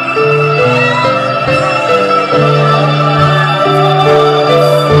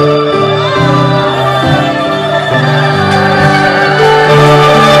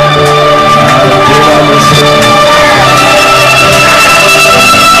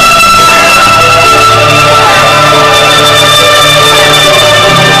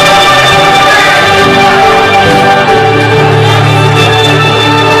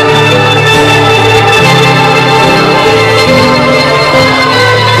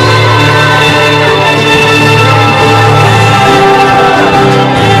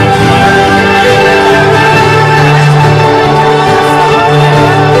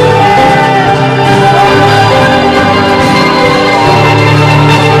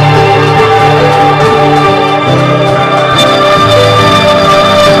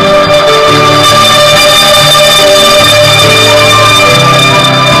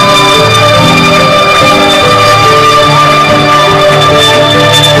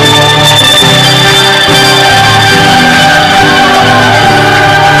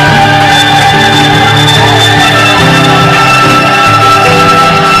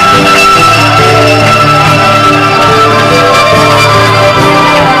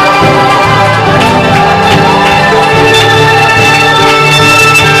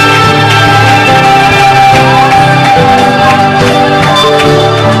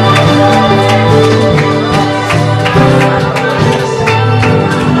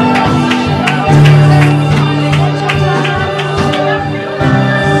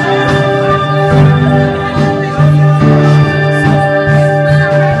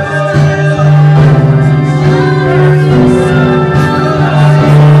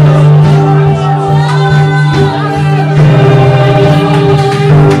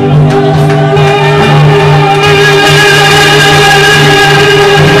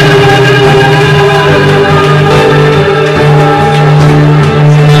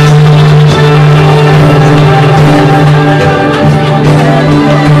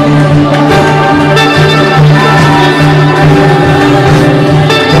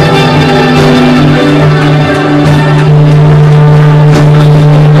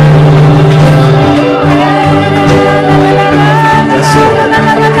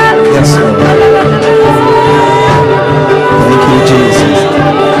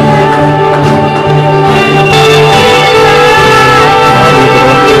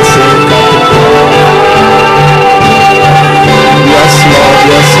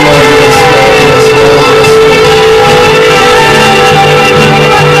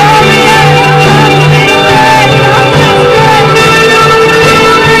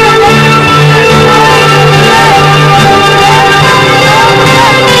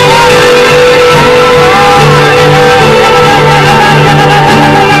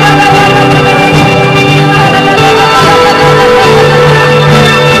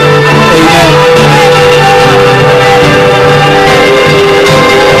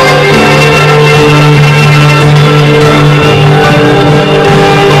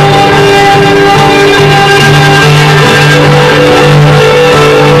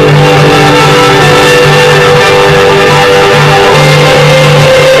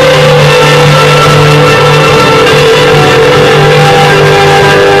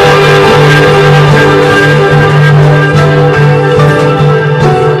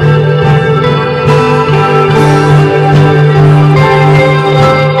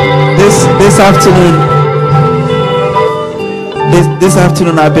 This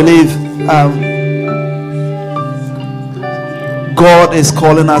afternoon, I believe God is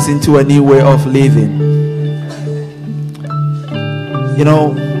calling us into a new way of living. You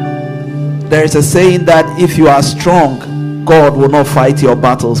know, there is a saying that if you are strong, God will not fight your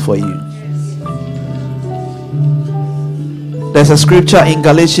battles for you. There's a scripture in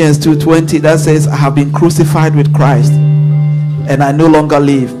Galatians 2:20 that says, I have been crucified with Christ, and I no longer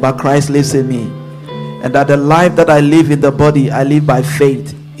live, but Christ lives in me. And that the life that I live in the body, I live by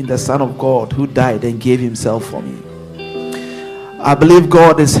faith in the Son of God who died and gave himself for me. I believe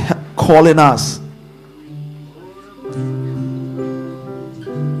God is calling us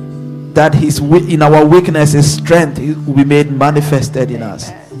that in our weakness, his strength will be made manifested in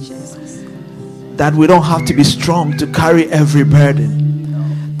us. That we don't have to be strong to carry every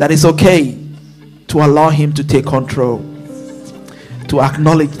burden. That it's okay to allow him to take control. To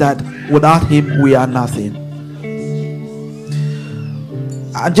acknowledge that without him we are nothing.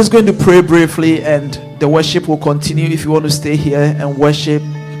 I'm just going to pray briefly and the worship will continue. If you want to stay here and worship,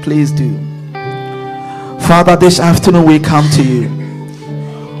 please do. Father, this afternoon we come to you.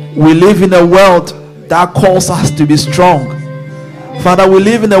 We live in a world that calls us to be strong. Father, we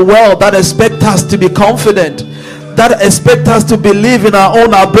live in a world that expects us to be confident, that expects us to believe in our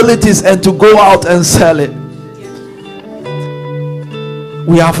own abilities and to go out and sell it.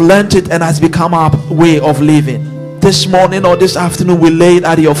 We have learned it and has become our way of living. This morning or this afternoon, we lay it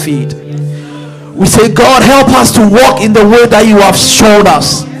at your feet. We say, God, help us to walk in the way that you have shown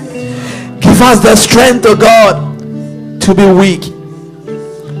us. Give us the strength, oh God, to be weak,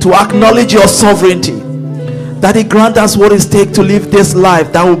 to acknowledge your sovereignty, that it grant us what it takes to live this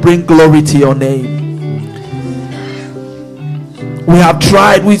life that will bring glory to your name. We have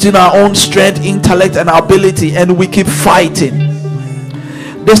tried within our own strength, intellect, and ability, and we keep fighting.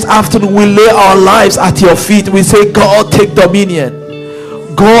 This afternoon, we lay our lives at your feet. We say, God, take dominion.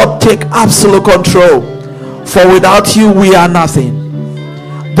 God, take absolute control. For without you, we are nothing.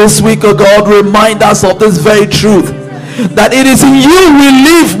 This week, oh God, remind us of this very truth, that it is in you we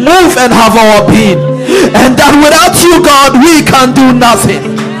live, move, and have our being, and that without you, God, we can do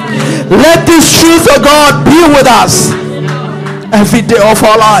nothing. Let this truth, oh God, be with us every day of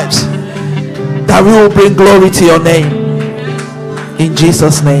our lives, that we will bring glory to your name. In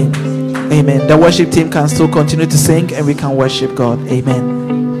Jesus' name, amen. The worship team can still continue to sing and we can worship God.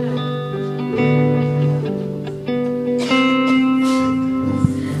 Amen.